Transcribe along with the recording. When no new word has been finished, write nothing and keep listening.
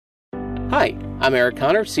Hi, I'm Eric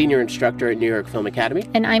Connor, Senior Instructor at New York Film Academy.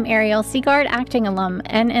 And I'm Ariel Seagard, acting alum.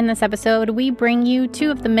 And in this episode, we bring you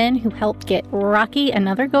two of the men who helped get Rocky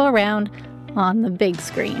another go-around on the big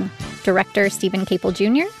screen. Director Steven Caple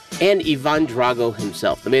Jr. And Ivan Drago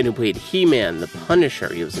himself, the man who played He-Man, the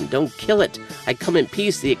Punisher. He was in Don't Kill It, I Come in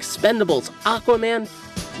Peace, The Expendables, Aquaman.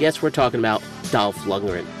 Yes, we're talking about Dolph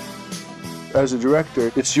Lundgren. As a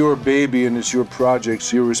director, it's your baby and it's your project,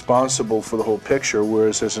 so you're responsible for the whole picture,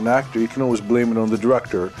 whereas as an actor, you can always blame it on the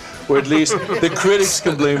director. Or at least the critics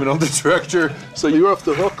can blame it on the director, so you're off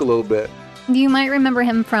the hook a little bit. You might remember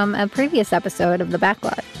him from a previous episode of The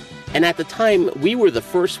Backlot. And at the time, we were the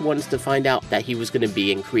first ones to find out that he was going to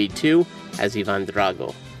be in Creed 2 as Ivan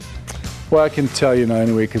Drago. Well, I can tell you now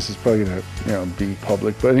anyway, because it's probably going to be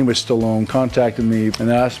public. But anyway, Stallone contacted me and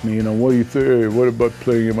asked me, what do you think? What about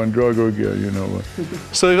playing Ivan Drago again,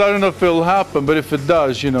 So I don't know if it'll happen, but if it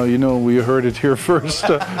does, we heard it here first.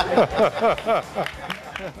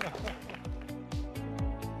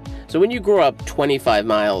 So when you grow up 25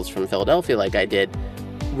 miles from Philadelphia like I did,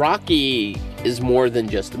 Rocky is more than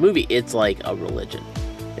just a movie. It's like a religion.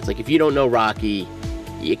 It's like if you don't know Rocky,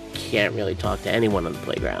 you can't really talk to anyone on the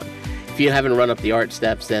playground. If you haven't run up the art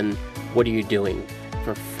steps, then what are you doing?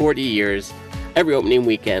 For 40 years, every opening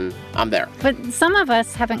weekend, I'm there. But some of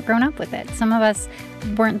us haven't grown up with it. Some of us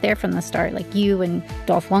weren't there from the start, like you and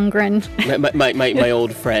Dolph Lundgren. my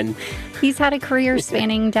old friend. He's had a career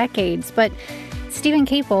spanning decades, but Steven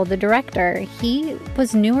Caple, the director, he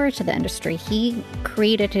was newer to the industry. He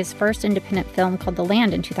created his first independent film called The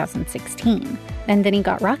Land in 2016, and then he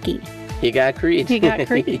got Rocky. He got Creed.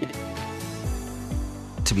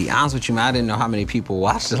 To be honest with you, man, I didn't know how many people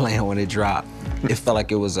watched The Land when it dropped. It felt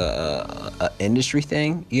like it was a industry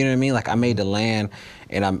thing, you know what I mean? Like, I made The Land,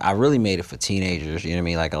 and I really made it for teenagers, you know what I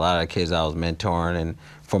mean? Like, a lot of the kids I was mentoring and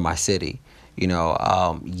for my city.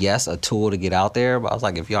 Yes, a tool to get out there, but I was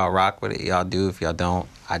like, if y'all rock with it, y'all do. If y'all don't,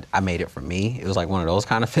 I made it for me. It was like one of those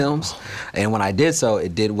kind of films. And when I did so,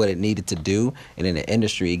 it did what it needed to do. And in the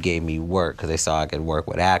industry, it gave me work because they saw I could work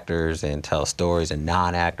with actors and tell stories and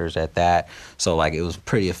non-actors at that. So, like, it was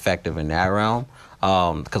pretty effective in that realm.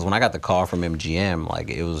 Because when I got the call from MGM, like,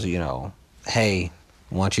 it was, hey,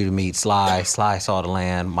 want you to meet Sly. Sly saw The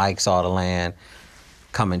Land. Mike saw The Land.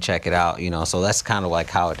 Come and check it out, So that's kind of like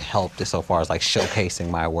how it helped so far as like showcasing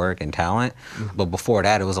my work and talent. Mm-hmm. But before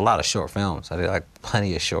that, it was a lot of short films. I did like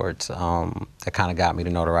plenty of shorts that kind of got me to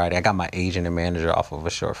notoriety. I got my agent and manager off of a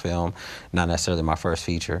short film, not necessarily my first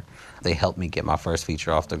feature. They helped me get my first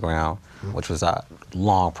feature off the ground, which was a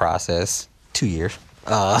long process, 2 years.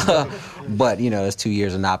 But, it's 2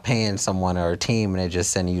 years of not paying someone or a team and they're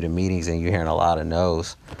just sending you to meetings and you're hearing a lot of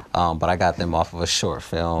no's. But I got them off of a short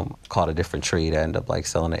film called A Different Tree that ended up like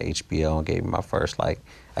selling to HBO and gave me my first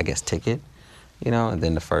ticket, and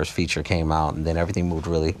then the first feature came out and then everything moved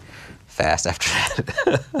really fast after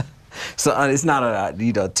that. So it's not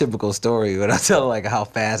a typical story, but I tell like how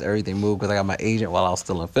fast everything moved because I got my agent while I was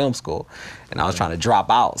still in film school, and I was trying to drop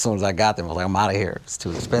out as soon as I got them. I was like, I'm out of here. It's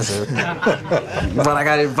too expensive. But I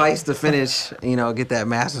got advice to finish, get that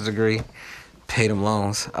master's degree, pay them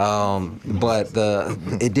loans. But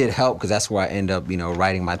it did help because that's where I ended up,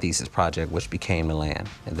 writing my thesis project, which became The Land.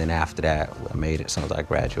 And then after that, I made it as soon as I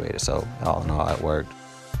graduated. So all in all, it worked.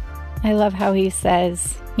 I love how he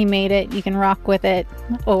says, he made it, you can rock with it,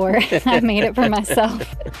 or I made it for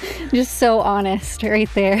myself. Just so honest right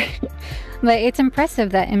there. But it's impressive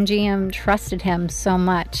that MGM trusted him so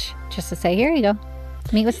much just to say, here you go,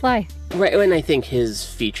 meet with Sly. Right, and I think his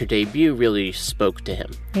feature debut really spoke to him.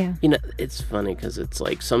 Yeah. It's funny because it's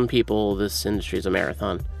like some people, this industry is a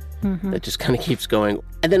marathon that just kind of keeps going.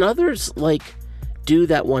 And then others, do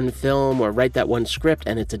that one film or write that one script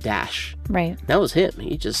and it's a dash. Right. That was him.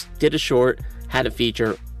 He just did a short, had a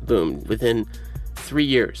feature, boom. Within 3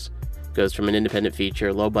 years, goes from an independent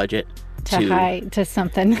feature, low budget, to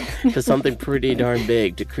something. to something pretty darn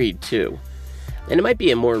big, to Creed 2. And it might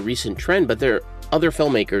be a more recent trend, but there are other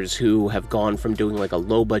filmmakers who have gone from doing like a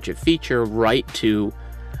low budget feature right to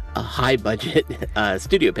a high budget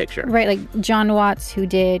studio picture. Right, like John Watts, who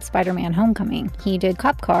did Spider-Man Homecoming. He did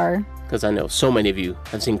Cop Car. Because I know so many of you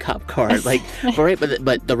have seen Cop Car,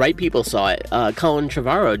 but the right people saw it. Colin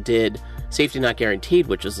Trevorrow did Safety Not Guaranteed,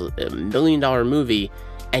 which is $1 million movie,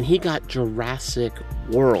 and he got Jurassic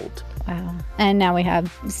World. Wow. And now we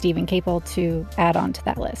have Steven Caple to add on to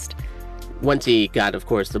that list. Once he got, of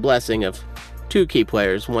course, the blessing of two key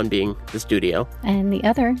players, one being the studio. And the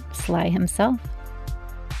other, Sly himself.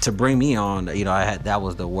 To bring me on, that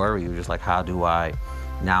was the worry. It was just like, how do I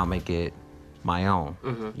now make it my own,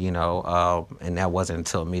 and that wasn't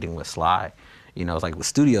until meeting with Sly, You know, it's like the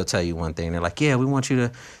studio tell you one thing. They're like, yeah, we want you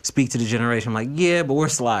to speak to the generation. I'm like, yeah, but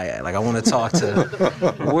where's Sly at? Like, I want to talk to,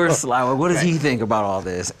 where's Sly? What does he think about all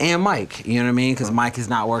this? And Mike, you know what I mean? Because Mike is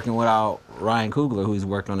not working without Ryan Coogler, who he's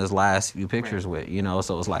worked on his last few pictures with, you know?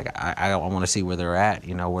 So it's like, I want to see where they're at,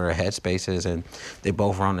 you know, where their headspace is. And they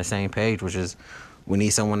both are on the same page, which is, we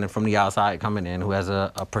need someone from the outside coming in who has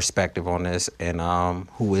a perspective on this and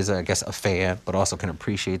who is, I guess, a fan, but also can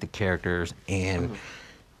appreciate the characters and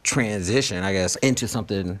transition, I guess, into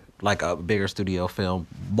something like a bigger studio film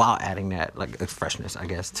while adding that, like, freshness, I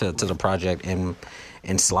guess, to the project. And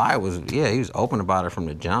Sly was, yeah, he was open about it from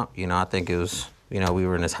the jump. You know, I think it was, you know, we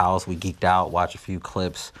were in his house, we geeked out, watched a few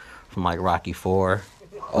clips from, like, Rocky IV.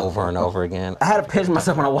 Over and over again. I had to pinch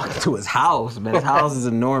myself when I walked into his house, man. His house is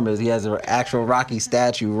enormous. He has an actual Rocky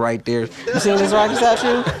statue right there. You seen this Rocky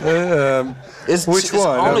statue? Which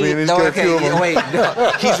one? Only, I mean, he's got a few of them. Wait,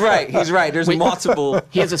 no, he's right. There's multiple.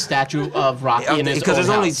 He has a statue of Rocky in his Because there's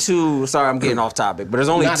own only house. two, sorry, I'm getting off topic, but there's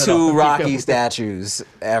only Not at two all. Rocky statues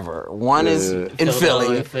ever. One is in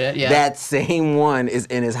Philly. Yeah. That same one is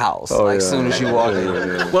in his house, as soon as you walk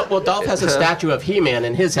in. Well, Dolph has a statue of He-Man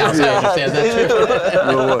in his house. I understand that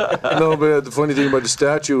too. No, but the funny thing about the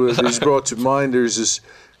statue is, he's brought to mind, there's this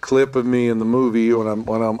clip of me in the movie when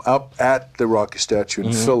I'm up at the Rocky statue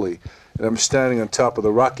in Philly, and I'm standing on top of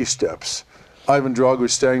the Rocky steps. Ivan Drago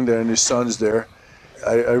is standing there, and his son's there.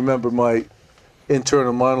 I remember my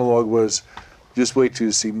internal monologue was, just wait till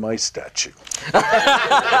you see my statue.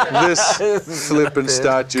 This flippin'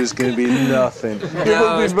 statue is going to be nothing. It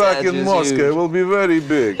will be back in Moscow. It will be very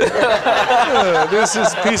big. Yeah, this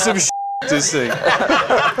is a piece of shit to sing.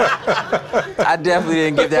 I definitely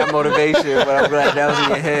didn't get that motivation, but I'm glad that was in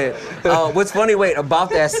your head. What's funny,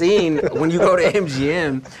 about that scene, when you go to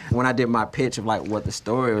MGM, when I did my pitch of like what the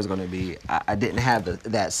story was going to be, I didn't have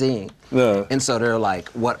that scene. No. And so they're like,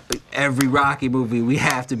 every Rocky movie, we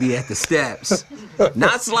have to be at the steps.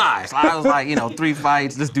 Not Sly. Sly was like, 3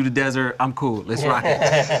 fights, let's do the desert, I'm cool, let's rock it.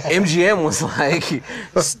 MGM was like,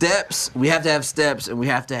 steps, we have to have steps, and we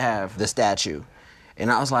have to have the statue. And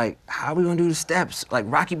I was like, how are we gonna do the steps? Like,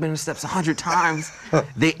 Rocky been in the steps 100 times.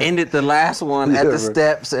 They ended the last one at the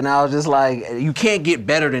steps, and I was just like, you can't get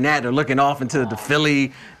better than that. They're looking off into the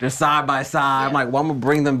Philly, they're side by side. I'm like, well, I'm gonna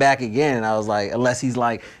bring them back again. And I was like, unless he's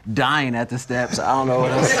like dying at the steps, I don't know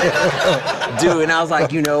what else to do. And I was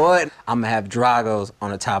like, you know what? I'm gonna have Dragos on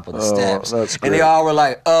the top of the steps. That's great. And they all were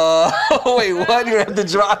like, wait, what? You have the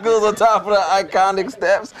Dragos on top of the iconic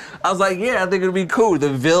steps? I was like, yeah, I think it'll be cool. The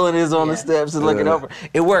villain is on the steps and looking over.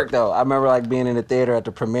 It worked though. I remember like being in the theater at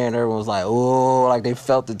the premiere and everyone was like, oh, like they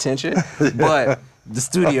felt the tension. But the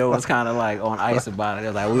studio was kind of like on ice about it. They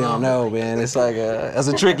were like, we don't know, man. It's like that's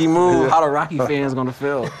a tricky move. How the Rocky fans gonna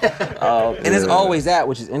feel? And it's always that,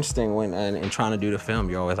 which is interesting when in trying to do the film,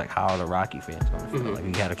 you're always like, how are the Rocky fans gonna feel? Like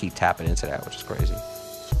you gotta keep tapping into that, which is crazy.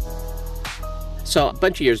 So a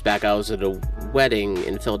bunch of years back, I was at a wedding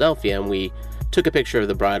in Philadelphia, and we took a picture of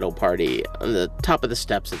the bridal party on the top of the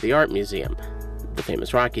steps at the art museum, the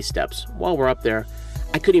famous Rocky steps. While we're up there,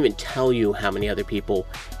 I couldn't even tell you how many other people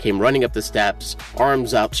came running up the steps,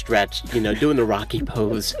 arms outstretched, doing the Rocky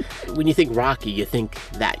pose. When you think Rocky, you think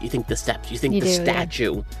that. You think the steps, you think the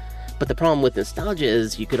statue. Yeah. But the problem with nostalgia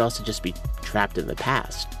is you could also just be trapped in the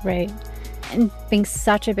past. Right. And being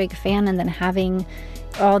such a big fan and then having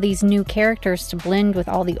all these new characters to blend with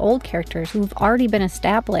all the old characters who've already been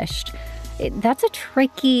established, that's a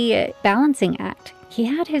tricky balancing act. He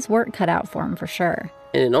had his work cut out for him for sure.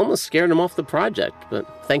 And it almost scared him off the project,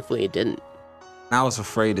 but thankfully it didn't. I was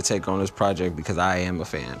afraid to take on this project because I am a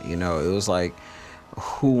fan. It was like,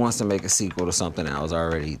 who wants to make a sequel to something that was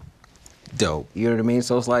already dope? You know what I mean?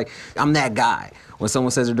 So it's like, I'm that guy. When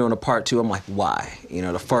someone says they're doing a part 2, I'm like, why?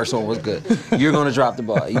 The first one was good. You're gonna drop the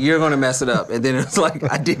ball. You're gonna mess it up. And then it's like,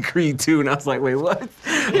 I did Creed 2, and I was like, wait, what?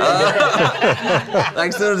 Like,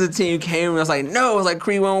 as soon as the team came, I was like, no, it was like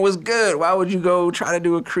Creed 1 was good. Why would you go try to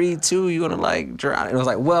do a Creed 2? You're gonna like drown. And I was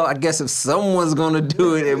like, well, I guess if someone's gonna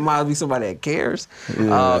do it, it might be somebody that cares.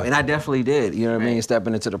 Yeah. And I definitely did, you know what I mean?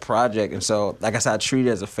 Stepping into the project. And so, like I said, I treat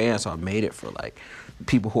it as a fan, so I made it for like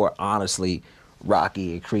people who are honestly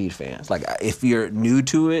Rocky and Creed fans. Like, if you're new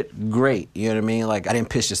to it, great. You know what I mean? Like, I didn't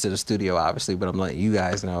pitch this to the studio, obviously, but I'm letting you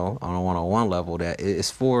guys know on a one-on-one level that it's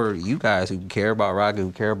for you guys who care about Rocky,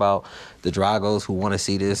 who care about the Dragos, who want to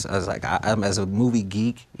see this. I was like, I'm as a movie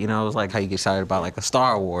geek, it's like how you get excited about like a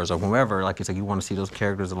Star Wars or whoever. Like, it's like you want to see those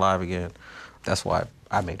characters alive again. That's why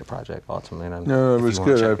I made the project ultimately. No, it was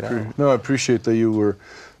good. I appreciate that you were,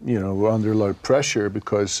 under a lot of pressure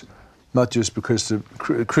because. Not just because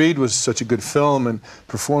Creed was such a good film and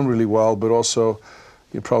performed really well, but also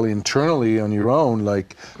you're probably internally on your own,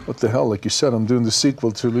 like, what the hell? Like you said, I'm doing the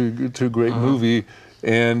sequel to a great movie,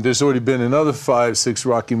 and there's already been another 5, 6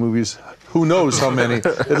 Rocky movies. Who knows how many?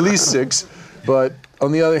 At least 6. But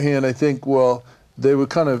on the other hand, I think, well, they were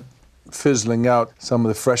kind of fizzling out some of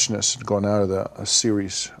the freshness gone out of the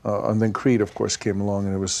series. And then Creed, of course, came along,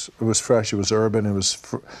 and it was fresh, it was urban, it was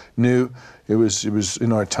new, it was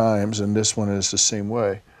in our times, and this one is the same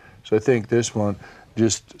way. So I think this one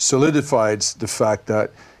just solidified the fact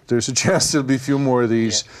that there's a chance there'll be a few more of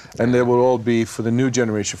these, and they will all be for the new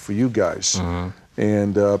generation, for you guys.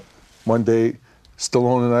 And one day,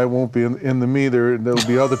 Stallone and I won't be in them either. There'll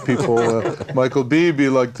be other people. Michael B. be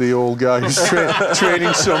like the old guy who's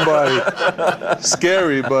training somebody.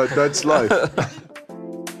 Scary, but that's life.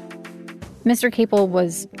 Mr. Caple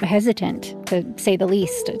was hesitant, to say the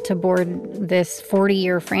least, to board this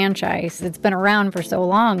 40-year franchise that's been around for so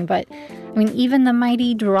long. But, I mean, even the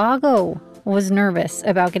mighty Drago was nervous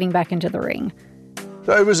about getting back into the ring.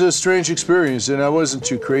 It was a strange experience, and I wasn't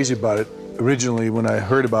too crazy about it. Originally, when I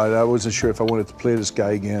heard about it, I wasn't sure if I wanted to play this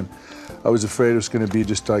guy again. I was afraid it was going to be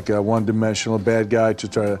just like a one-dimensional bad guy to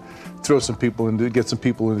try to throw some people into, get some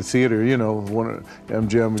people in the theater. You know,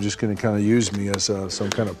 MGM was just going to kind of use me as some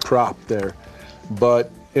kind of prop there.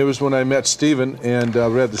 But it was when I met Steven and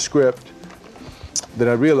read the script that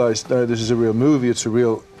I realized this is a real movie. It's a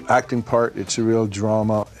real acting part. It's a real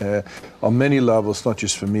drama on many levels, not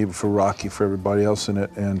just for me, but for Rocky, for everybody else in it.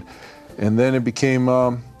 And then it became,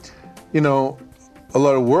 you know, a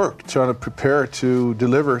lot of work trying to prepare to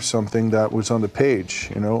deliver something that was on the page,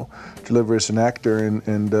 you know, deliver as an actor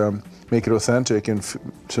and make it authentic, and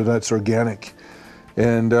so that's organic.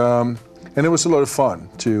 And it was a lot of fun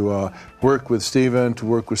to work with Steven, to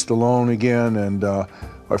work with Stallone again, and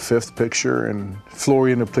our 5th picture, and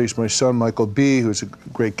Florian, who plays my son, Michael B., who's a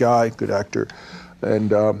great guy, good actor.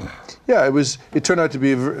 And yeah, it turned out to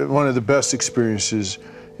be one of the best experiences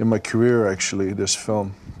in my career, actually, this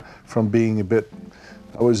film. From being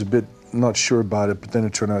I was a bit not sure about it, but then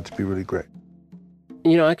it turned out to be really great.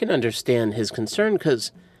 You know, I can understand his concern,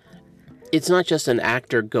 because it's not just an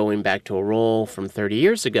actor going back to a role from 30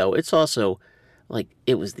 years ago. It's also like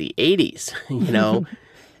it was the 80s, you know?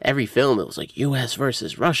 Every film, it was like U.S.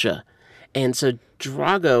 versus Russia. And so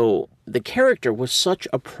Drago, the character, was such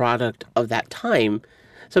a product of that time.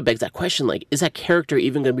 So it begs that question, like, is that character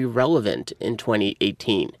even going to be relevant in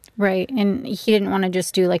 2018? Right, and he didn't want to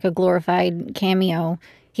just do like a glorified cameo.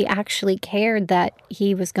 He actually cared that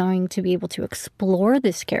he was going to be able to explore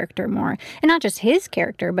this character more. And not just his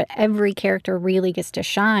character, but every character really gets to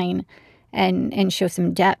shine and show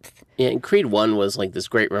some depth. Yeah, and Creed 1 was like this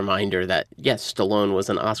great reminder that, yes, Stallone was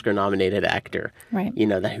an Oscar-nominated actor. Right. You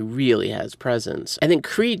know, that he really has presence. I think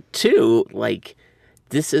Creed 2, like,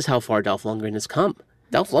 this is how far Dolph Lundgren has come.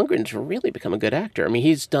 Dolph Lundgren's really become a good actor. I mean,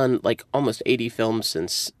 he's done like almost 80 films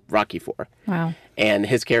since Rocky IV. Wow. And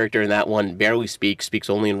his character in that one barely speaks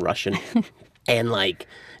only in Russian, and like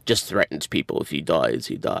just threatens people. If he dies,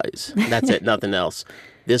 he dies. That's it, nothing else.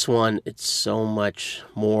 This one, it's so much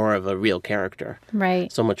more of a real character.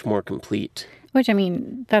 Right. So much more complete. Which, I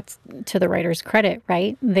mean, that's to the writer's credit,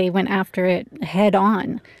 right? They went after it head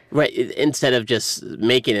on. Right, instead of just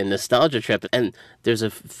making a nostalgia trip. And there's a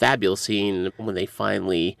fabulous scene when they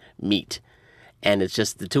finally meet. And it's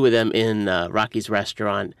just the two of them in Rocky's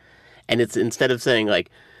restaurant. And it's, instead of saying like,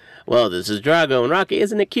 well, this is Drago and Rocky,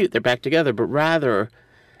 isn't it cute? They're back together. But rather,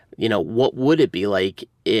 you know, what would it be like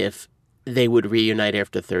if they would reunite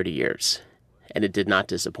after 30 years? And it did not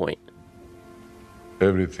disappoint.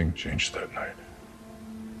 Everything changed that night.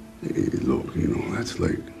 Hey, look, you know, that's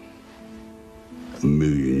like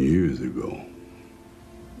 1,000,000 years ago.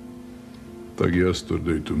 Like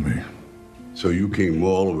yesterday to me. So you came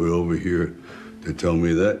all the way over here to tell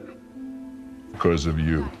me that? Because of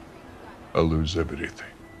you, I lose everything.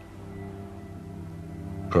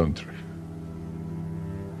 Country.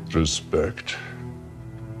 Respect.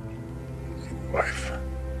 Wife.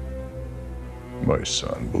 My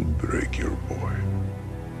son will break your boy.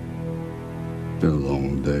 Been a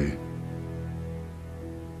long day.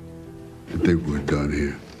 I think we're done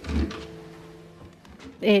here.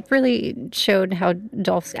 It really showed how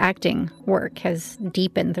Dolph's acting work has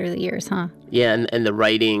deepened through the years, huh? Yeah, and the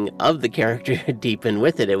writing of the character deepened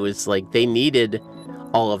with it. It was like they needed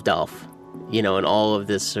all of Dolph, you know, and all of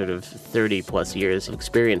this sort of 30-plus years of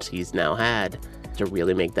experience he's now had to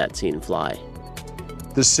really make that scene fly.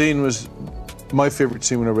 The scene was my favorite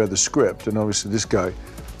scene when I read the script, and obviously this guy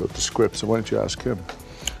wrote the script, so why don't you ask him?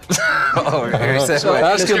 Oh, Ask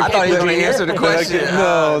him. I thought he was going to answer the question.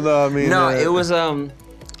 No, I mean... No, it was,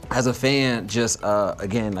 as a fan, just,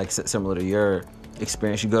 again, like similar to your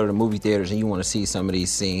experience. You go to the movie theaters and you want to see some of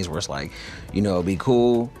these scenes where it's like, you know, it'd be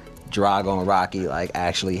cool. Drago and Rocky like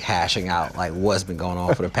actually hashing out like what's been going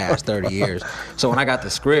on for the past 30 years. So when I got the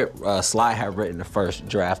script, Sly had written the first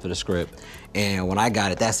draft of the script, and when I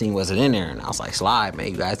got it, that scene wasn't in there, and I was like, Sly, man,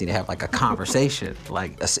 you guys need to have like a conversation.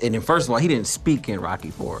 Like, and then first of all, he didn't speak in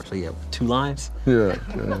Rocky 4, so you have 2 lines. Yeah.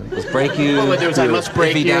 Let's break you. Well, there was I must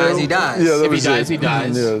break if he you. dies, he dies. Yeah, If he dies, he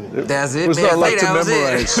dies. Yeah. That's it. There's Man. not a lot Later, to that was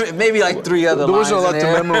memorize. it. Maybe like 3 other There lines. wasn't a lot in to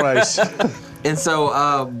there. memorize. And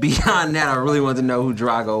so beyond that, I really wanted to know who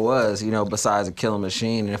Drago was, you know, besides a killing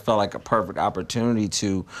machine. And it felt like a perfect opportunity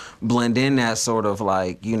to blend in that sort of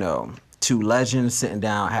like, you know, 2 legends sitting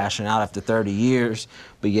down, hashing out after 30 years,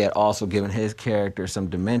 but yet also giving his character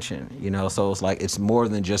some dimension, you know? So it's like, it's more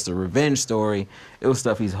than just a revenge story. It was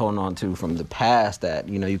stuff he's holding on to from the past that,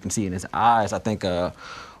 you know, you can see in his eyes. I think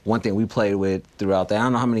one thing we played with throughout that, I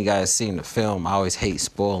don't know how many guys seen the film. I always hate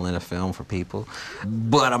spoiling a film for people,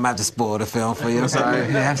 but I'm about to spoil the film for you. I'm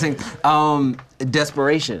sorry.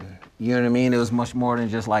 Desperation. You know what I mean? It was much more than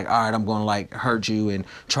just like, all right, I'm going to like hurt you and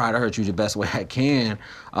try to hurt you the best way I can.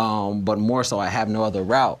 But more so, I have no other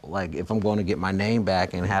route. Like, if I'm going to get my name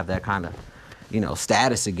back and have that kind of, you know,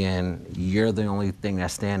 status again, you're the only thing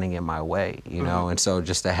that's standing in my way, you know? And so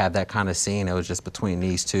just to have that kind of scene, it was just between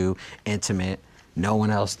these 2, intimate, no one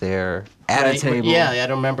else there, at a table. Yeah, I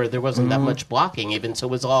don't remember. There wasn't that much blocking even, so it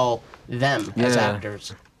was all them as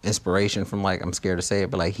actors. Inspiration from, like, I'm scared to say it,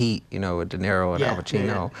 but like Heat, you know, with De Niro and Al Pacino.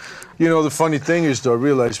 Yeah. You know, the funny thing is, though, I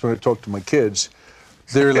realized when I talk to my kids,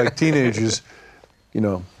 they're like teenagers, you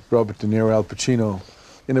know, Robert De Niro, Al Pacino.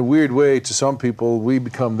 In a weird way, to some people, we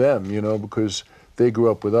become them, you know, because they grew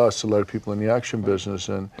up with us, a lot of people in the action business.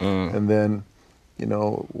 And then, you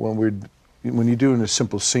know, when you're doing a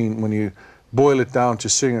simple scene, when you boil it down to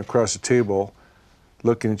sitting across the table,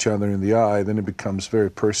 looking each other in the eye, then it becomes very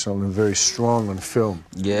personal and very strong on film.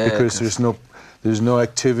 Yeah. Because there's no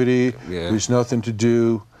activity, Yeah. there's nothing to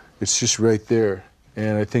do, it's just right there.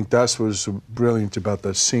 And I think that's what was so brilliant about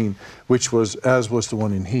that scene, which was, as was the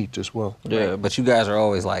one in Heat as well. Yeah, but you guys are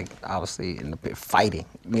always like, obviously, in the pit fighting.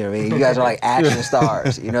 You know what I mean? You guys are like action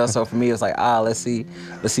stars, you know? So for me, it's like, let's see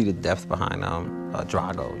the depth behind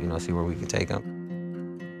Drago, you know, see where we can take him.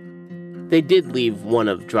 They did leave one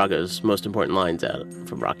of Drago's most important lines out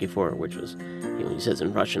from Rocky IV, which was, you know, he says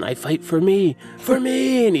in Russian, "I fight for me," and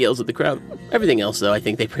he yells at the crowd. Everything else, though, I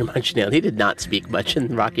think they pretty much nailed. He did not speak much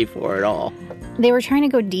in Rocky IV at all. They were trying to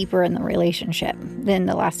go deeper in the relationship than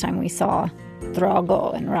the last time we saw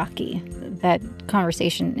Drago and Rocky. That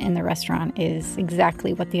conversation in the restaurant is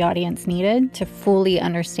exactly what the audience needed to fully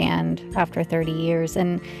understand after 30 years.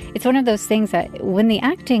 And it's one of those things that when the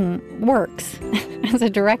acting works, as a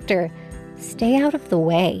director, stay out of the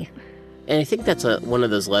way. And I think that's one of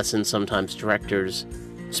those lessons sometimes directors,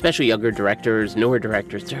 especially younger directors, newer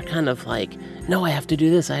directors, they're kind of like, no, I have to do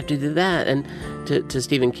this, I have to do that. And to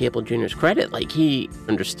Steven Caple Jr.'s credit, like, he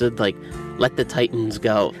understood, like, let the Titans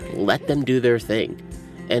go, let them do their thing.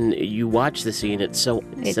 And you watch the scene, it's simple.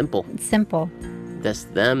 It's simple. That's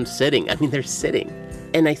them sitting. I mean, they're sitting.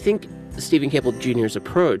 And I think Steven Caple Jr.'s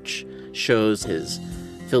approach shows his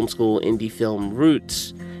film school, indie film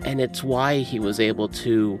roots, and it's why he was able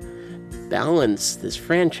to balance this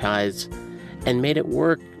franchise and made it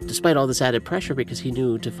work despite all this added pressure, because he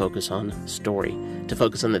knew to focus on story, to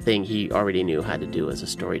focus on the thing he already knew how to do as a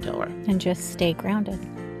storyteller. And just stay grounded.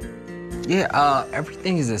 Yeah,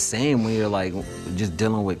 everything is the same when you're like just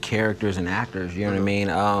dealing with characters and actors, you know what I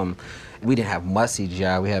mean? We didn't have much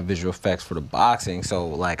CGI, we had visual effects for the boxing, so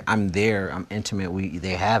like I'm there, I'm intimate,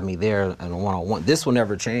 they have me there in a one-on-one. This will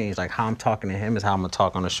never change, like how I'm talking to him is how I'm gonna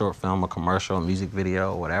talk on a short film, a commercial, a music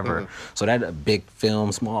video, whatever. So that a big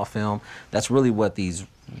film, small film, that's really what these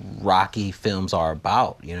Rocky films are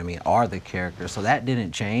about, you know what I mean, are the characters. So that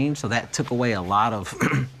didn't change, so that took away a lot of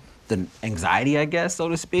the anxiety, I guess, so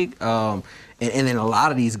to speak. And then a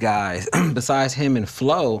lot of these guys, besides him and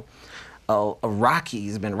Flo,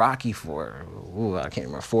 Rocky's been Rocky for, I can't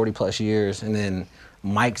remember, 40 plus years. And then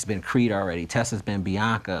Mike's been Creed already. Tessa's been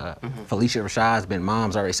Bianca. Felicia Rashad's been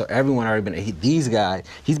Moms already. So everyone already been, these guys,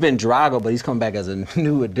 he's been Drago, but he's come back as a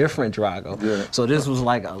different Drago. Yeah. So this was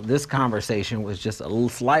like, this conversation was just a little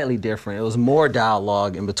slightly different. It was more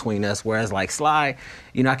dialogue in between us, whereas like Sly,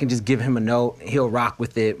 you know, I can just give him a note, he'll rock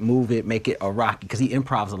with it, move it, make it a Rocky, because he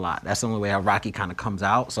improvs a lot. That's the only way how Rocky kind of comes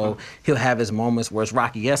out. So he'll have his moments where it's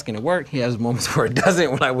Rocky-esque and it work. He has moments where it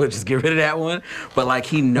doesn't, when I would just get rid of that one. But like,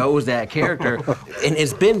 he knows that character. And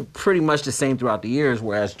it's been pretty much the same throughout the years,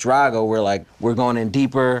 whereas Drago, we're going in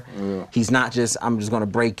deeper. Yeah. He's not just, I'm just gonna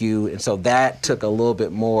break you. And so that took a little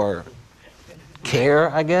bit more care,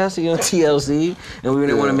 I guess, TLC, and we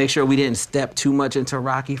didn't want to make sure we didn't step too much into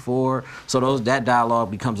Rocky IV. So that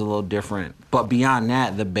dialogue becomes a little different. But beyond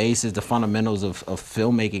that, the basis, the fundamentals of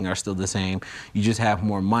filmmaking are still the same. You just have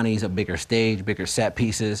more money, a bigger stage, bigger set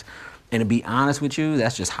pieces. And to be honest with you,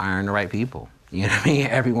 that's just hiring the right people. You know what I mean?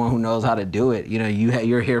 Everyone who knows how to do it.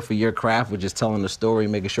 You're here for your craft, which is telling the story,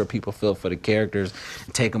 making sure people feel for the characters,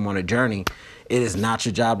 and take them on a journey. It is not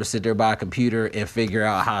your job to sit there by a computer and figure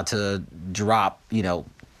out how to drop,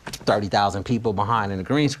 30,000 people behind in a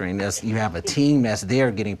green screen. You have a team that's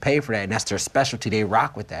there getting paid for that, and that's their specialty. They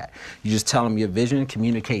rock with that. You just tell them your vision,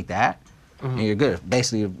 communicate that, and you're good.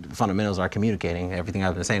 Basically, the fundamentals are communicating. Everything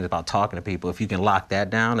I've been saying is about talking to people. If you can lock that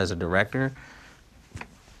down as a director,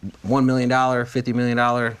 $1 million, $50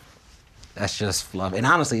 million, that's just fluff. And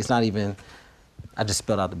honestly, it's not even, I just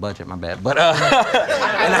spelled out the budget, my bad. But,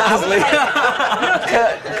 and honestly,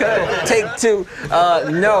 take two.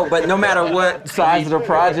 No, but no matter what size of the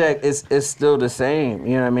project, it's still the same.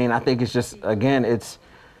 You know what I mean? I think it's just, again,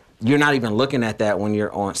 you're not even looking at that when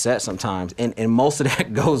you're on set sometimes. And most of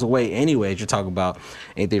that goes away anyways. You're talking about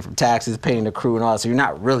anything from taxes, paying the crew and all that. So you're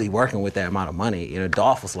not really working with that amount of money.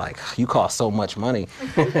 Dolph was like, you cost so much money.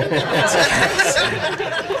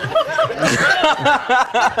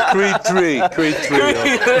 Creed 3.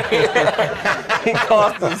 He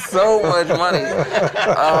cost us so much money.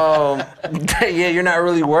 Yeah, you're not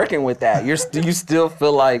really working with that. You still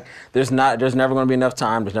feel like there's never going to be enough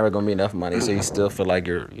time. There's never going to be enough money. So you still feel like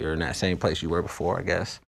you're in that same place you were before, I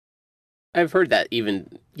guess. I've heard that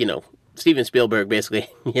even, Steven Spielberg basically,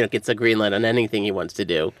 gets a green light on anything he wants to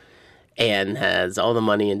do and has all the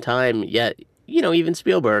money and time. Yet, even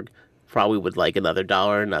Spielberg probably would like another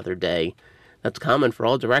dollar, another day. That's common for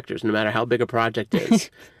all directors, no matter how big a project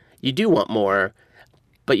is. You do want more,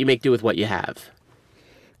 but you make do with what you have.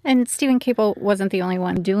 And Steven Caple wasn't the only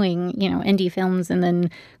one doing, indie films and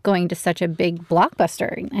then going to such a big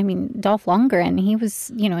blockbuster. I mean, Dolph Lundgren, he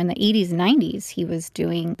was, in the 80s, 90s, he was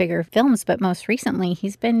doing bigger films, but most recently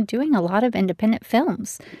he's been doing a lot of independent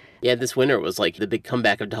films. Yeah, this winter was like the big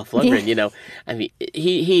comeback of Dolph Lundgren, I mean,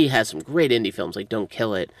 he has some great indie films like Don't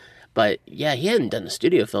Kill It. But yeah, he hadn't done a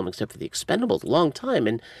studio film except for The Expendables a long time.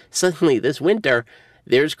 And suddenly this winter,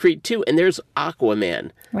 there's Creed 2 and there's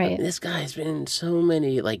Aquaman. Right. I mean, this guy's been in so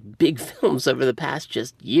many big films over the past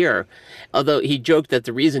just year. Although he joked that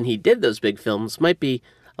the reason he did those big films might be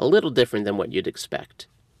a little different than what you'd expect.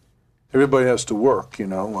 Everybody has to work, a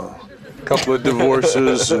couple of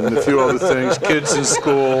divorces and a few other things, kids in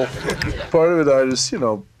school. Part of it, I just,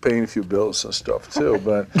 paying a few bills and stuff too,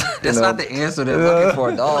 but... That's not the answer they're looking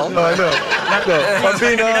for, dog. No, I know. No, I'm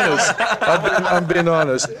being honest. I'm being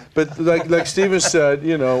honest. But like Steven said,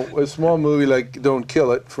 a small movie like Don't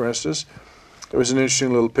Kill It, for instance, there was an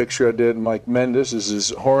interesting little picture I did. Mike Mendes is this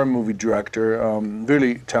horror movie director,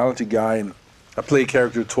 really talented guy, and I play a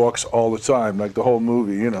character who talks all the time, like the whole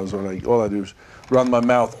movie, so all I do is run my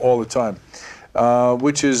mouth all the time,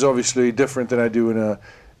 which is obviously different than I do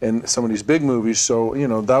in some of these big movies. So,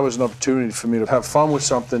 that was an opportunity for me to have fun with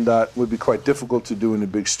something that would be quite difficult to do in a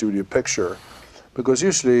big studio picture. Because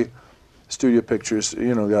usually, studio pictures,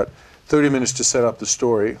 got 30 minutes to set up the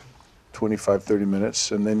story, 25, 30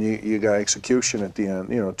 minutes, and then you got execution at the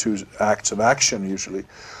end, 2 acts of action usually.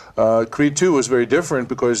 Creed 2 was very different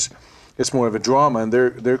because it's more of a drama, and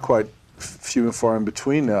they're quite few and far in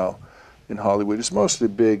between now in Hollywood. It's mostly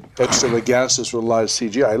big extravagances with a lot of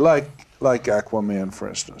CGI, like Aquaman, for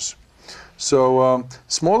instance. So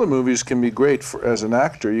smaller movies can be great as an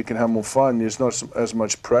actor. You can have more fun. There's not as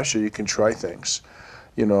much pressure. You can try things.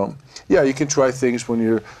 Yeah, you can try things when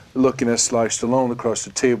you're looking at Sly Stallone across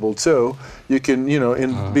the table too. You can,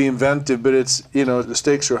 be inventive, but it's, the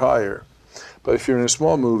stakes are higher. But if you're in a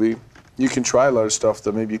small movie, you can try a lot of stuff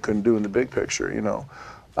that maybe you couldn't do in the big picture,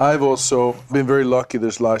 I've also been very lucky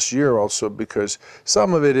this last year also because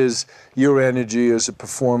some of it is your energy as a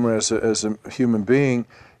performer, as a human being.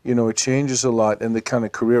 It changes a lot, and the kind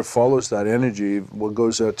of career follows that energy. What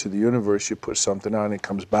goes out to the universe, you put something out and it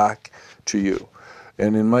comes back to you.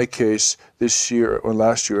 And in my case, this year or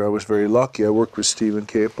last year, I was very lucky. I worked with Steven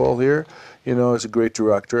Caple here, as a great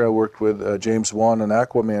director. I worked with James Wan on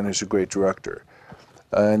Aquaman, who's a great director.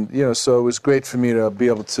 And, so it was great for me to be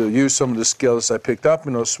able to use some of the skills I picked up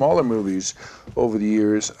in those smaller movies over the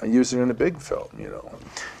years and use it in a big film,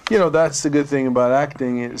 That's the good thing about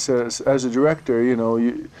acting. It's, as a director,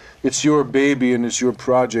 it's your baby and it's your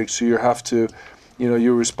project, so you have to,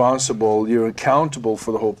 you're responsible, you're accountable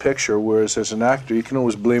for the whole picture, whereas as an actor, you can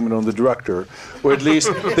always blame it on the director, or at least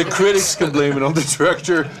the critics can blame it on the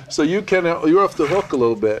director, so you're off the hook a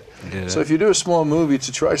little bit. Yeah. So if you do a small movie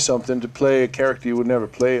to try something, to play a character you would never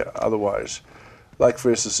play otherwise, Like,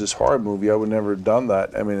 for instance, this horror movie, I would never have done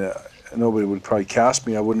that. I mean, nobody would probably cast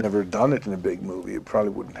me. I would never have done it in a big movie. It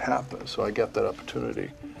probably wouldn't happen. So I get that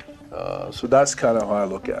opportunity. So that's kind of how I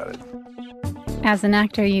look at it. As an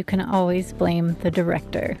actor, you can always blame the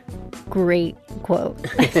director. Great quote.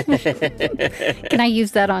 Can I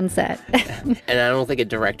use that on set? And I don't think a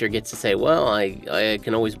director gets to say, well, I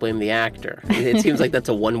can always blame the actor. It seems like that's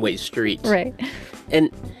a one-way street. Right.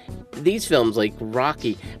 And these films like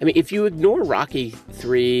Rocky, I mean, if you ignore Rocky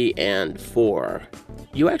 3 and 4,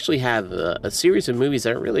 you actually have a series of movies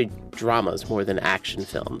that are really dramas more than action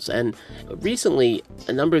films. And recently,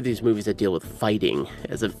 a number of these movies that deal with fighting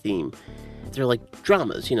as a theme, they're like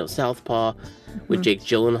dramas, you know, Southpaw with Jake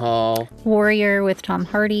Gyllenhaal. Warrior with Tom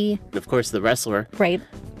Hardy. And of course, The Wrestler. Right.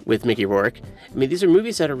 With Mickey Rourke. I mean, these are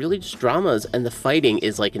movies that are really just dramas, and the fighting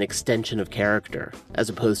is like an extension of character, as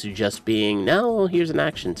opposed to just being, no, here's an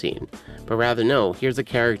action scene. But rather, no, here's a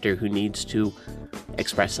character who needs to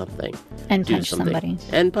express something. And punch somebody.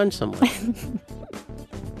 And punch someone.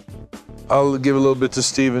 I'll give a little bit to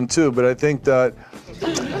Steven too, but I think that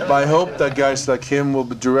I hope that guys like him will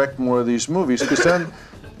direct more of these movies, because then,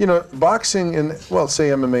 you know, boxing and, well, say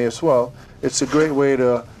MMA as well, it's a great way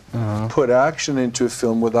to put action into a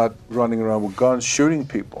film without running around with guns shooting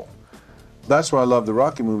people. That's why I love the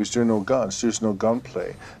Rocky movies. There are no guns. There's no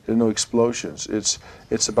gunplay. There are no explosions.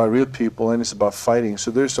 It's about real people, and it's about fighting.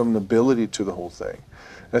 So there's some nobility to the whole thing.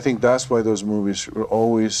 And I think that's why those movies will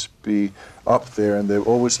always be up there, and they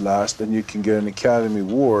always last. And you can get an Academy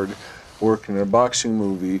Award working in a boxing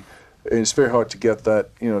movie. And it's very hard to get that,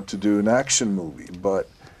 you know, to do an action movie. But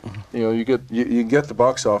you know, you get the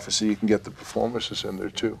box office, so you can get the performances in there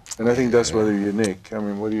too. And I think that's why they're unique. I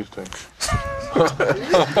mean, what do you think?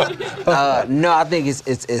 No, I think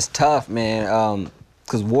it's tough, man.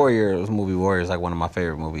 Because the movie Warrior is like one of my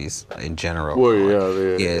favorite movies in general.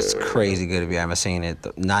 Warrior, yeah, it's crazy good if you haven't seen it.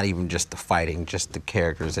 Not even just the fighting, just the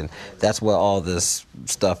characters, and that's what all this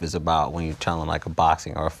stuff is about when you're telling like a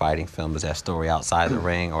boxing or a fighting film, is that story outside the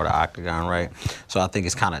ring or the octagon, right? So I think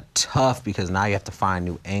it's kind of tough because now you have to find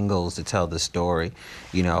new angles to tell the story,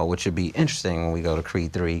 you know, which would be interesting when we go to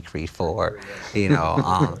Creed 3, Creed 4, you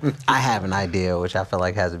know. I have an idea which I feel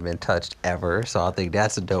like hasn't been touched ever, so I think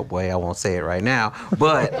that's a dope way. I won't say it right now.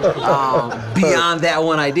 But beyond that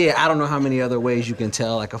one idea, I don't know how many other ways you can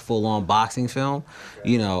tell like a full-on boxing film.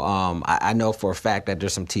 You know, I know for a fact that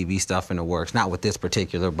there's some TV stuff in the works, not with this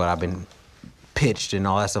particular, but I've been pitched and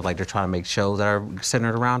all that stuff, like they're trying to make shows that are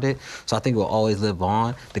centered around it. So I think it will always live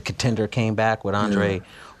on. The Contender came back with Andre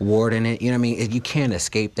Ward in it. You know what I mean? You can't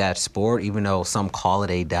escape that sport, even though some call it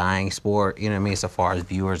a dying sport, you know what I mean, so far as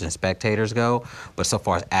viewers and spectators go. But so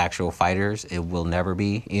far as actual fighters, it will never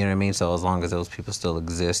be, you know what I mean? So as long as those people still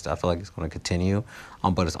exist, I feel like it's going to continue.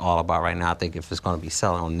 But it's all about right now. I think if it's going to be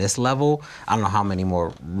selling on this level, I don't know how many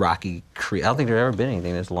more Rocky I don't think there's ever been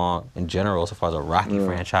anything this long in general so far as a Rocky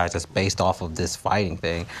franchise that's based off of this fighting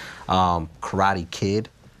thing. Karate Kid,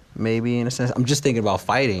 maybe, in a sense. I'm just thinking about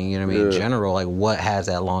fighting, you know what I mean, in general, like what has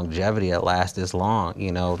that longevity that lasts this long,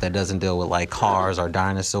 you know, that doesn't deal with like cars or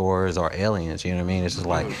dinosaurs or aliens, you know what I mean? It's just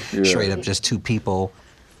like straight up just two people,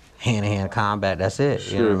 hand-to-hand combat, that's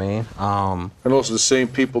it, you know what I mean? And also the same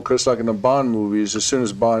people, because like in the Bond movies, as soon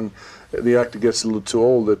as Bond, the actor gets a little too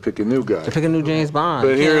old, they pick a new guy. They pick a new James Bond.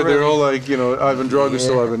 But here they're all like, you know, Ivan Drago's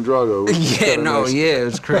still Ivan Drago.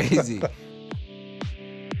 It's crazy.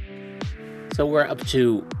 So we're up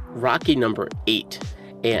to Rocky number 8.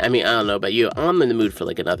 And I mean, I don't know about you, I'm in the mood for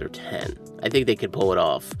like another 10. I think they could pull it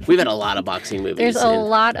off. We've had a lot of boxing movies. There's a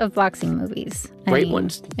lot of boxing movies. Great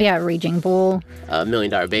ones. Yeah, Raging Bull. $1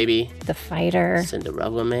 Million Baby. The Fighter.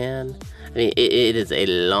 Cinderella Man. I mean, it is a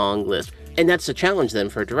long list. And that's the challenge then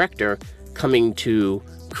for a director coming to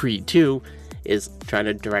Creed 2, is trying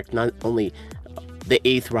to direct not only the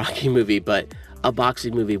 8th Rocky movie, but a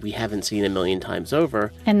boxing movie we haven't seen a million times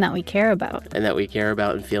over. And that we care about.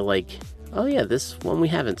 And feel like, oh yeah, this one we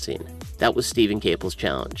haven't seen. That was Steven Caple's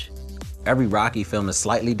challenge. Every Rocky film is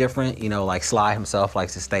slightly different. You know, like Sly himself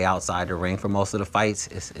likes to stay outside the ring for most of the fights.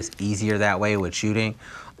 It's easier that way with shooting.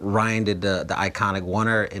 Ryan did the iconic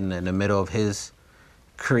oneer in the middle of his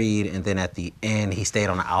Creed, and then at the end he stayed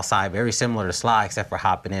on the outside, very similar to Sly, except for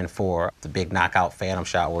hopping in for the big knockout phantom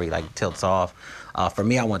shot where he like tilts off. For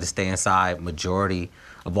me, I wanted to stay inside majority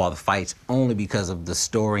of all the fights, only because of the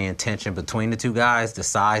story and tension between the two guys, the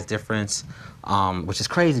size difference, which is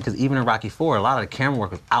crazy because even in Rocky 4, a lot of the camera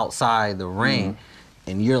work was outside the ring,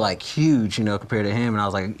 and you're like huge, you know, compared to him. And I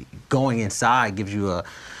was like, going inside gives you a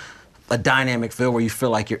dynamic feel where you feel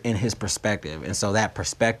like you're in his perspective. And so that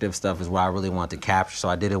perspective stuff is what I really wanted to capture. So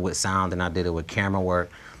I did it with sound and I did it with camera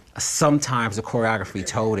work. sometimes the choreography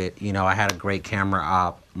told it. You know, I had a great camera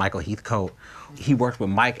op, Michael Heathcote. He worked with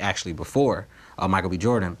Mike actually before, Michael B.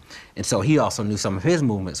 Jordan. And so he also knew some of his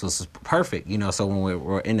movements was perfect, you know, so when we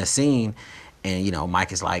were in the scene and, you know,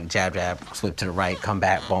 Mike is like jab, jab, flip to the right, come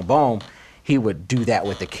back, boom, boom. He would do that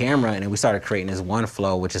with the camera, and then we started creating this one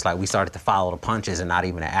flow, which is like we started to follow the punches and not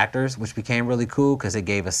even the actors, which became really cool because it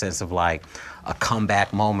gave a sense of like a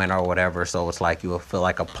comeback moment or whatever. So it's like you will feel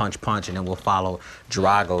like a punch, and then we'll follow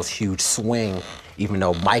Drago's huge swing, even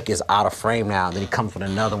though Mike is out of frame now. And then he comes with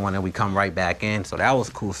another one, and we come right back in. So that was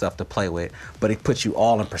cool stuff to play with, but it puts you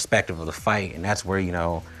all in perspective of the fight, and that's where, you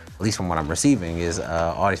know, at least from what I'm receiving, is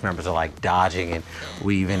audience members are like dodging and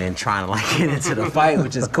weaving and trying to like get into the fight,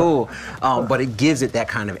 which is cool. But it gives it that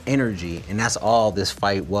kind of energy, and that's all this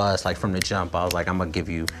fight was. Like from the jump, I was like, I'm gonna give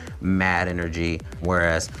you mad energy,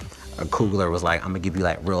 whereas Coogler was like, I'm gonna give you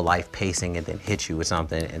like real life pacing and then hit you with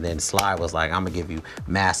something, and then Sly was like, I'm gonna give you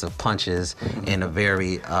massive punches in a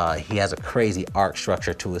very, he has a crazy arc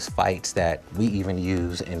structure to his fights that we even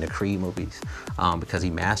use in the Creed movies because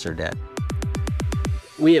he mastered that.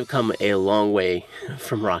 We have come a long way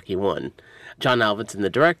from Rocky 1. John Alvinson, the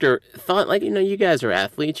director, thought, like, you know, you guys are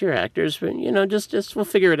athletes, you're actors, but, you know, just we'll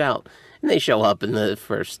figure it out. And they show up in the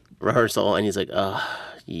first rehearsal, and he's like, oh,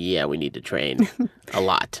 yeah, we need to train a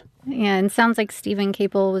lot. Yeah, and it sounds like Steven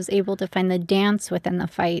Caple was able to find the dance within the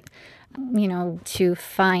fight, you know, to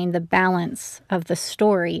find the balance of the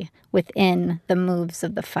story within the moves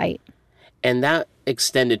of the fight. And that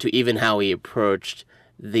extended to even how he approached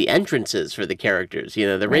the entrances for the characters, you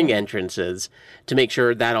know, the ring entrances, to make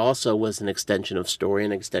sure that also was an extension of story,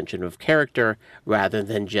 an extension of character, rather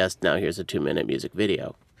than just, now here's a 2-minute music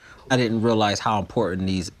video. I didn't realize how important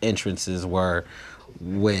these entrances were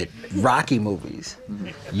with Rocky movies.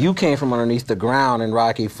 You came from underneath the ground in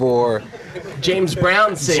Rocky 4. James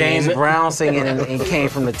Brown singing. And came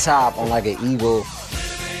from the top on like an eagle.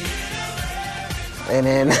 And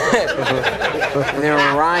then,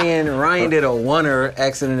 Ryan did a oneer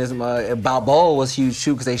exiting his Balboa was huge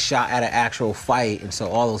too because they shot at an actual fight, and so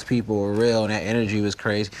all those people were real and that energy was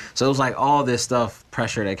crazy. So it was like all this stuff,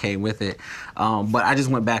 pressure that came with it. But I just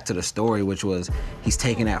went back to the story, which was he's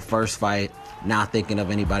taking that first fight, not thinking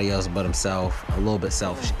of anybody else but himself, a little bit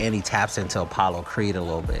selfish, and he taps into Apollo Creed a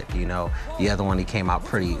little bit. You know, the other one he came out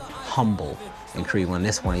pretty humble. In Creed 1,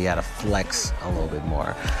 this one he had to flex a little bit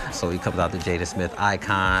more. So he comes out the Jada Smith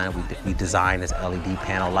icon. We designed this LED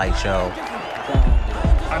panel light show.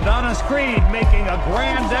 Adonis Creed making a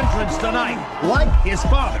grand entrance tonight. Like his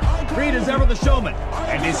father, Creed is ever the showman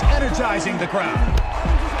and is energizing the crowd.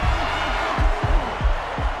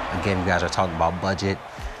 Again, you guys are talking about budget.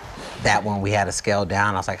 That one we had to scale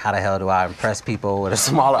down. I was like, how the hell do I impress people with a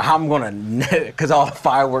smaller, how I'm gonna, because all the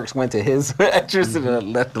fireworks went to his entrance and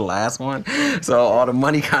then left the last one. So all the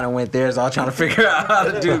money kind of went there. So I was trying to figure out how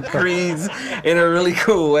to do Creeds in a really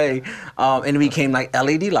cool way. And it became like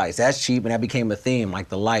LED lights. That's cheap, and that became a theme, like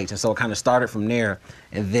the lights. And so it kind of started from there.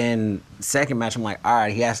 And then second match, I'm like, all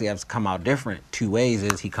right, he actually has to come out different. 2 ways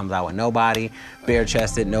is he comes out with nobody,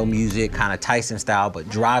 bare-chested, no music, kind of Tyson style, but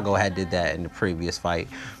Drago had did that in the previous fight.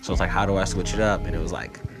 So it's like, how do I switch it up? And it was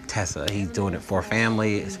like, Tessa, he's doing it for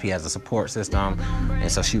family. He has a support system.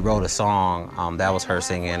 And so she wrote a song. That was her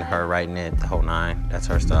singing, her writing it, the whole nine. That's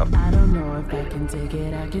her stuff. I don't know if I can take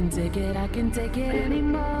it, I can take it, I can take it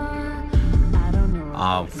anymore.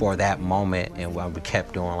 For that moment, and we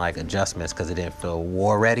kept doing like adjustments because it didn't feel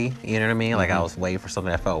war ready, you know what I mean? Like I was waiting for something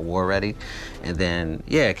that felt war ready. And then,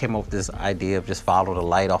 yeah, it came up with this idea of just follow the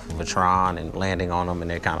light off of a Tron and landing on them and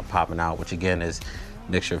they're kind of popping out, which again is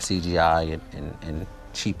a mixture of CGI and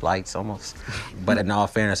cheap lights almost. But in all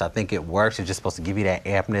fairness, I think it works. It's just supposed to give you that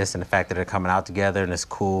ampness and the fact that they're coming out together, and it's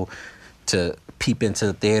cool to peep into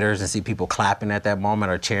the theaters and see people clapping at that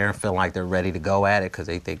moment or cheering, feeling like they're ready to go at it because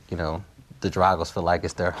they think, you know, the Dragos feel like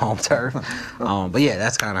it's their home turf. But yeah,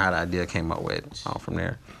 that's kind of how the idea came up with from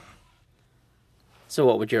there. So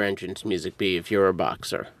what would your entrance music be if you were a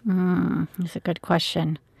boxer? That's a good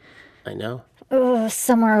question. I know. Oh,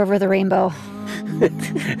 Somewhere Over the Rainbow.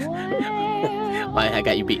 I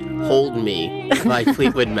got you beat. Hold Me by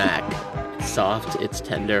Fleetwood Mac. Soft, it's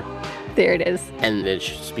tender. There it is. And it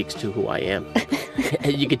speaks to who I am.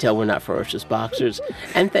 You can tell we're not ferocious boxers.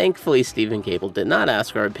 And thankfully, Steven Caple did not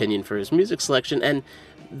ask our opinion for his music selection. And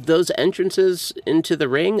those entrances into the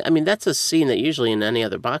ring, I mean, that's a scene that usually in any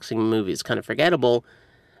other boxing movie is kind of forgettable.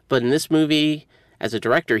 But in this movie, as a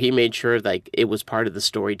director, he made sure like it was part of the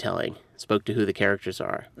storytelling, spoke to who the characters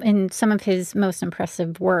are. And some of his most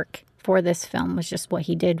impressive work for this film was just what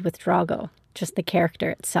he did with Drago, just the character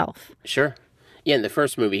itself. Sure. Yeah, in the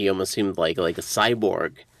first movie, he almost seemed like a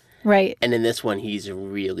cyborg. Right. And in this one, he's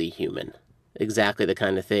really human. Exactly the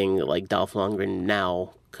kind of thing that, like, Dolph Lundgren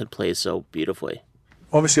now could play so beautifully.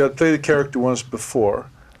 Obviously, I'd played the character once before.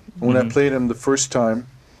 When I played him the first time,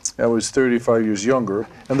 I was 35 years younger,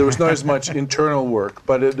 and there was not as much internal work,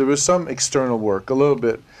 but there was some external work, a little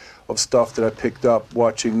bit of stuff that I picked up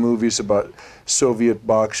watching movies about Soviet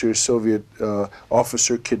boxers, Soviet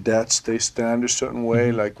officer cadets. They stand a certain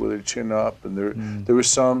way, like with their chin up, and there was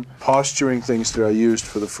some posturing things that I used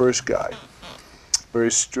for the first guy.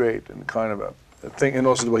 Very straight and kind of a thing, and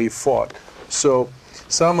also the way he fought. So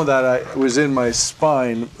some of that was in my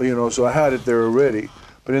spine, you know, so I had it there already.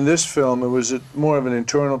 But in this film, it was more of an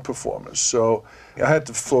internal performance. So I had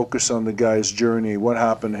to focus on the guy's journey, what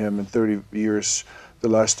happened to him in 30 years, the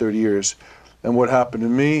last 30 years, and what happened to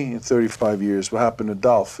me in 35 years, what happened to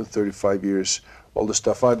Dolph in 35 years, all the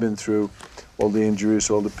stuff I've been through, all the injuries,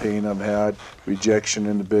 all the pain I've had, rejection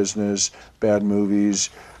in the business, bad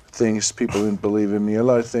movies, things people didn't believe in me, a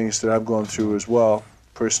lot of things that I've gone through as well,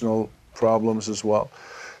 personal problems as well.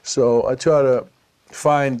 So I try to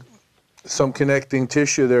find some connecting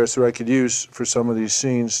tissue there so I could use for some of these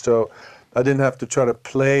scenes. So I didn't have to try to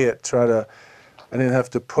play it, I didn't have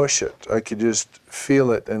to push it. I could just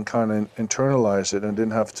feel it and kind of internalize it, and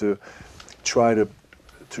didn't have to try to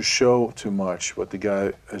show too much what the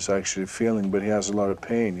guy is actually feeling, but he has a lot of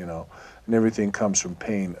pain, you know, and everything comes from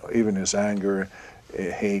pain, even his anger,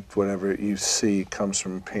 hate, whatever you see comes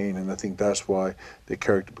from pain, and I think that's why the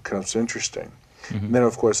character becomes interesting. And then,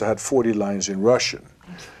 of course, I had 40 lines in Russian.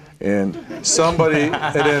 And somebody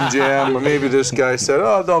at MGM, or maybe this guy said,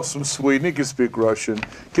 oh, Dolph's from Sweden, he can speak Russian.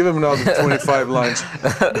 Give him another 25 lines.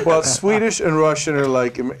 Well, Swedish and Russian are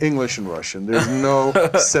like English and Russian. There's no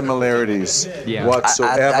similarities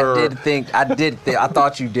whatsoever. I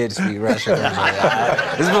thought you did speak Russian.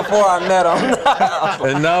 This is before I met him.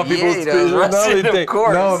 And now people speak Russian,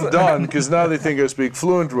 now I'm done, because now they think I speak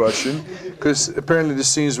fluent Russian, because apparently the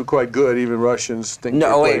scenes were quite good, even Russians think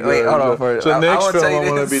they're quite good. Hold on. So next film,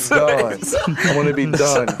 I want to be done. I want to be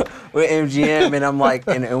done. We're MGM, and I'm like,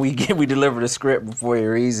 and we deliver the script before he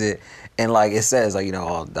reads it, and like it says, like, you know,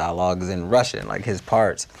 all dialogue is in Russian, like his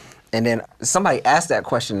parts. And then somebody asked that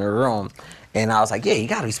question in the room, and I was like, yeah,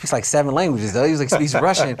 he speaks like 7 languages, though. He was like, speaks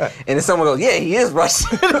Russian. And then someone goes, yeah, he is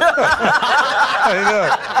Russian. I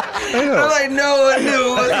know. I'm like, no one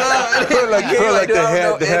knew what's up. Feel like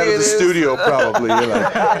the head of the studio, probably. You're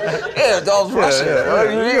like, yeah, Dolph's Russian.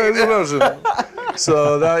 Yeah, he's Russian.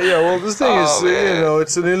 So that, well, the thing is, you know,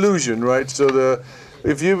 it's an illusion, right? So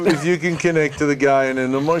if you can connect to the guy on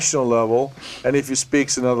an emotional level, and if he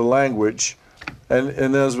speaks another language,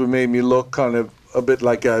 and that's what made me look kind of a bit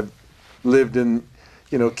like I've lived in,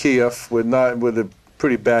 you know, Kiev with a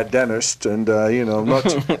pretty bad dentist, and you know, not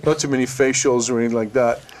too many facials or anything like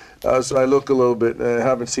that. So I look a little bit. I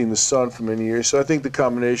haven't seen the sun for many years, so I think the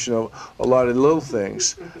combination of a lot of little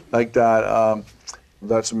things like that.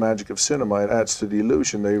 That's the magic of cinema. It adds to the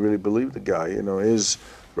illusion that you really believe the guy, you know, is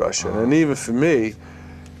Russian. And even for me,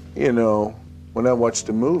 you know, when I watch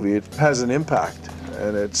the movie, it has an impact,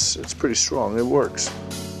 and it's pretty strong. It works.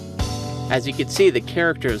 As you can see, the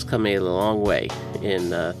character has come a long way in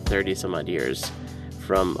 30-some-odd years,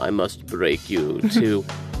 from I must break you to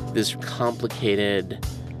this complicated,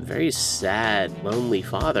 very sad, lonely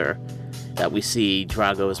father that we see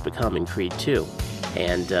Drago has become in Creed 2,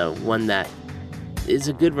 and one that is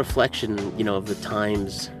a good reflection, you know, of the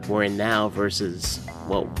times we're in now versus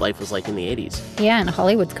what life was like in the 80s. Yeah, and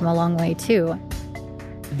Hollywood's come a long way, too.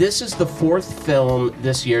 This is the 4th film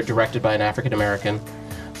this year directed by an African-American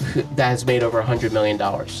that has made over $100 million.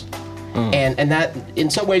 And that,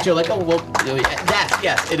 in some ways, you're like, oh, well,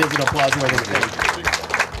 yes, it is an applause-worthy thing.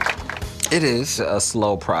 It is a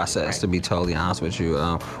slow process, to be totally honest with you.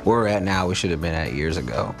 Where we're at now, we should have been at years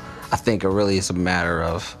ago. I think it really is a matter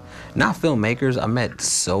of not filmmakers. I met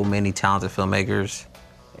so many talented filmmakers,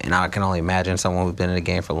 and I can only imagine someone who's been in the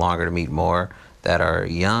game for longer to meet more that are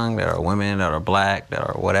young, that are women, that are black, that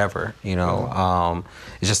are whatever, you know.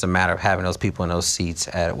 It's just a matter of having those people in those seats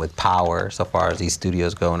with power so far as these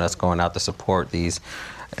studios go, and us going out to support these.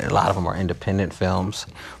 A lot of them are independent films,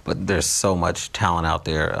 but there's so much talent out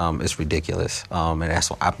there. It's ridiculous. And that's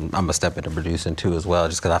why I'm a step into producing too as well,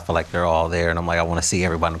 just because I feel like they're all there, and I'm like, I want to see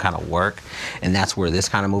everybody kind of work. And that's where this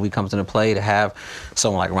kind of movie comes into play, to have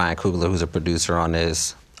someone like Ryan Coogler, who's a producer on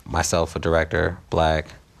this, myself, a director, black.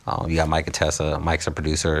 You got Mike and Tessa. Mike's a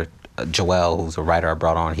producer. Joel, who's a writer I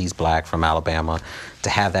brought on, he's black from Alabama. To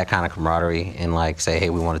have that kind of camaraderie and like say, hey,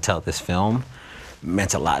 we want to tell this film,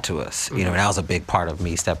 meant a lot to us. You know, that was a big part of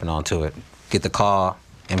me stepping onto it. Get the call,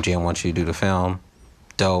 MGM wants you to do the film,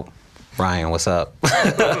 dope. Brian, what's up?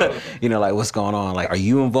 You know, like, what's going on? Like, are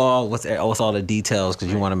you involved? What's all the details?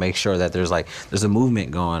 Because you want to make sure that there's a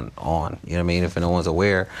movement going on. You know what I mean? If no one's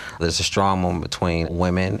aware, there's a strong movement between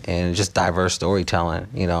women and just diverse storytelling.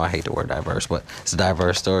 You know, I hate the word diverse, but it's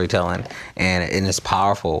diverse storytelling, and it's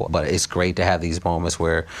powerful. But it's great to have these moments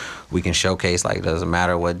where we can showcase, like, it doesn't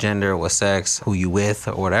matter what gender, what sex, who you with,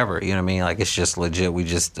 or whatever. You know what I mean? Like, it's just legit.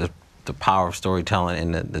 The power of storytelling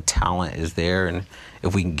and the talent is there, and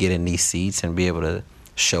if we can get in these seats and be able to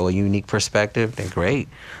show a unique perspective, then great.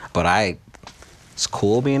 But it's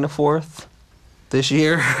cool being the fourth this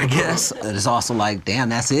year, I guess. It's also like, damn,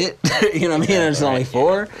 that's it. You know what I mean? There's only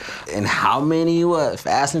 4. And how many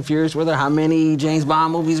Fast and Furious were there? How many James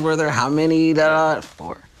Bond movies were there? How many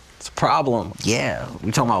 4? It's a problem. Yeah,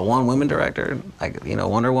 we talking about one women director, like, you know,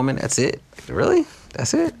 Wonder Woman. That's it. Really?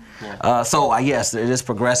 That's it. Yeah. So yes, it is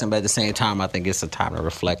progressing, but at the same time, I think it's a time to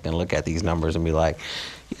reflect and look at these numbers and be like,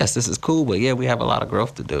 yes, this is cool, but yeah, we have a lot of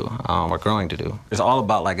growth to do, or growing to do. It's all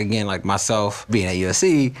about, like, again, like myself being at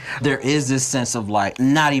USC, there is this sense of, like,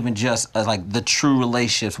 not even just like the true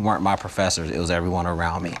relationships weren't my professors, it was everyone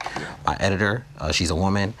around me. My editor, she's a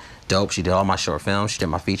woman. Dope. She did all my short films. She did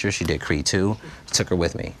my features. She did Creed 2. Took her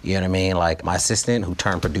with me. You know what I mean? Like, my assistant, who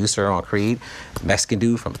turned producer on Creed, Mexican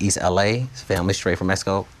dude from East LA, his family straight from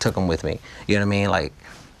Mexico, took him with me. You know what I mean? Like,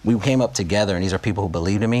 we came up together, and these are people who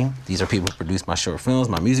believed in me. These are people who produced my short films,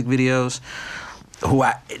 my music videos, who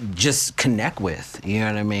I just connect with. You know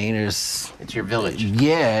what I mean? It's your village.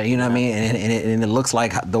 Yeah, you know what I mean? And it looks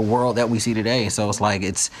like the world that we see today. So it's like,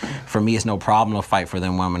 for me, it's no problem to fight for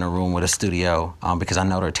them when I'm in a room with a studio, because I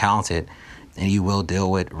know they're talented. And you will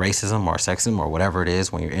deal with racism or sexism or whatever it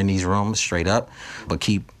is when you're in these rooms, straight up, but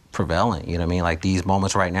keep prevailing. You know what I mean? Like, these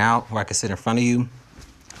moments right now where I can sit in front of you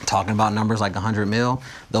talking about numbers like 100 mil,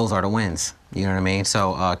 those are the wins. You know what I mean?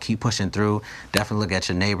 So keep pushing through. Definitely look at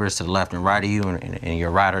your neighbors to the left and right of you, and your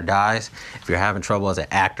ride or dies. If you're having trouble as an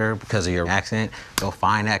actor because of your accent, go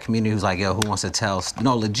find that community who's like, yo, who wants to tell,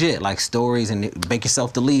 legit, like, stories, and make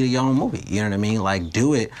yourself the lead of your own movie. You know what I mean? Like,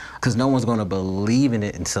 do it, because no one's going to believe in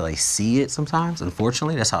it until they see it sometimes.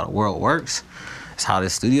 Unfortunately, that's how the world works. That's how the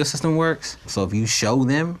studio system works. So if you show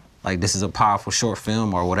them, like, this is a powerful short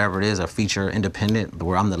film or whatever it is, a feature independent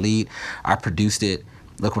where I'm the lead, I produced it,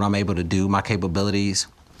 look what I'm able to do, my capabilities,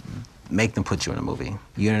 make them put you in a movie.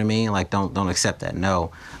 You know what I mean? Like, don't accept that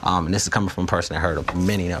no. And this is coming from a person that heard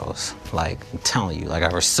many no's. Like, I'm telling you, like,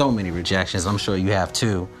 I've heard so many rejections. I'm sure you have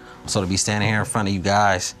too. So to be standing here in front of you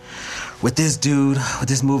guys with this dude, with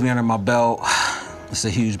this movie under my belt, it's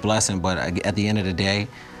a huge blessing. But at the end of the day,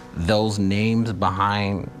 those names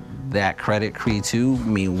behind that credit, Creed 2,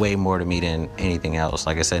 mean way more to me than anything else.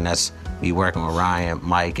 Like I said, and that's me working with Ryan,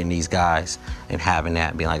 Mike, and these guys, and having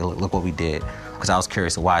that, being like, look what we did. Because I was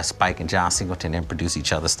curious of why Spike and John Singleton didn't produce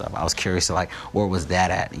each other's stuff. I was curious of, like, where was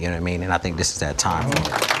that at? You know what I mean? And I think this is that time.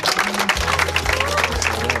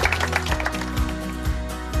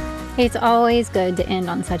 It's always good to end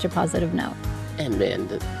on such a positive note. And man,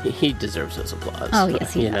 he deserves those applause. Oh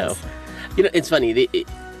yes, he does. You know, it's funny.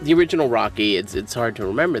 The original Rocky, it's hard to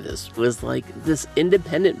remember this, was like this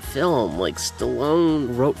independent film. Like,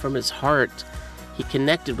 Stallone wrote from his heart. He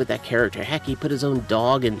connected with that character. Heck, he put his own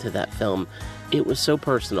dog into that film. It was so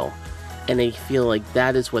personal. And I feel like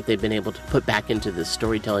that is what they've been able to put back into this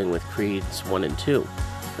storytelling with Creeds 1 and 2.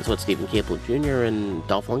 That's what Steven Caple Jr. and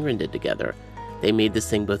Dolph Lundgren did together. They made this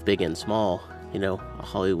thing both big and small. You know, a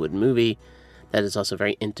Hollywood movie that is also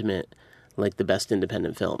very intimate, like the best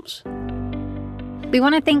independent films. We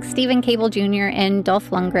want to thank Steven Caple Jr. and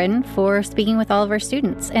Dolph Lundgren for speaking with all of our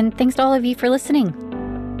students. And thanks to all of you for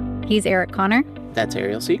listening. He's Eric Connor. That's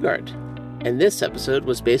Ariel Seagard. And this episode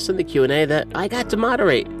was based on the Q&A that I got to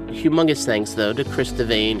moderate. Humongous thanks, though, to Chris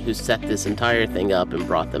Devane, who set this entire thing up and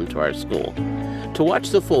brought them to our school. To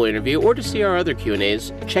watch the full interview or to see our other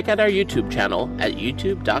Q&As, check out our YouTube channel at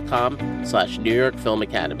youtube.com/New York Film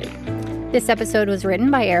Academy. This episode was written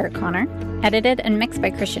by Eric Connor, edited and mixed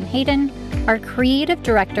by Christian Hayden. Our creative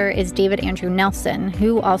director is David Andrew Nelson,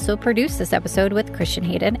 who also produced this episode with Christian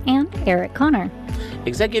Hayden and Eric Connor.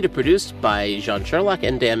 Executive produced by Jean Sherlock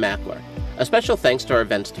and Dan Mackler. A special thanks to our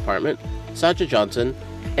events department, Saja Johnson,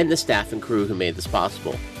 and the staff and crew who made this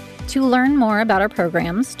possible. To learn more about our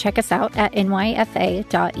programs, check us out at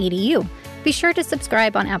nyfa.edu. Be sure to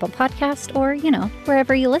subscribe on Apple Podcast or,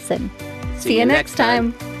 wherever you listen. See you next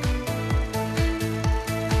time.